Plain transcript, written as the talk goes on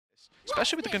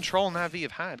especially with the control NaVi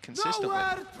have had consistently.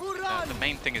 The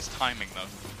main thing is timing, though,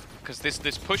 because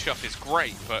this push-up is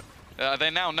great, but they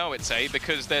now know it's A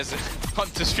because there's a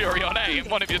Hunter's Fury on A and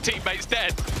one of your teammates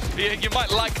dead. You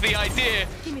might like the idea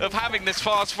of having this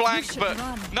fast flank, but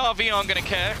NaVi aren't going to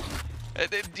care.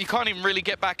 You can't even really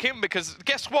get back in because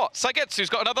guess what? Saigetsu's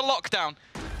got another lockdown.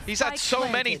 He's had so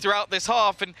many throughout this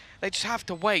half, and they just have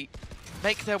to wait.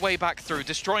 Make their way back through.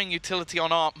 Destroying utility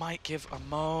on ARP might give a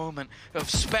moment of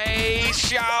space.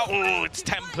 Shout! Oh, it's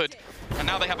tempered. And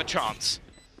now they have a chance.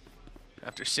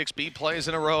 After 6 B plays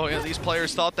in a row, these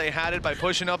players thought they had it by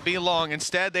pushing up B long.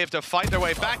 Instead, they have to fight their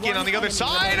way back in on the other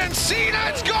side, and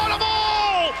cNed's got them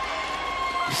all!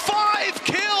 5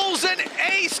 kills and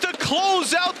ace to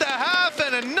close out the half,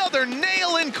 and another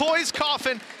nail in Koi's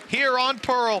coffin here on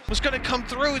Pearl. Was going to come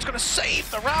through. He's going to save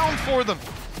the round for them.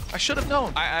 I should have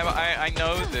known. I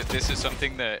know that this is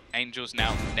something that Angel's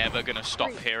now never going to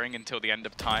stop hearing until the end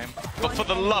of time. But for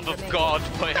the love of God,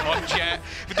 put him on Jett.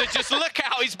 Just look at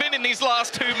how he's been in these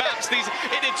last 2 maps.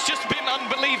 It's just been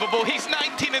unbelievable. He's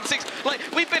 19 and 6. Like,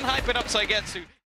 we've been hyping up Saigetsu.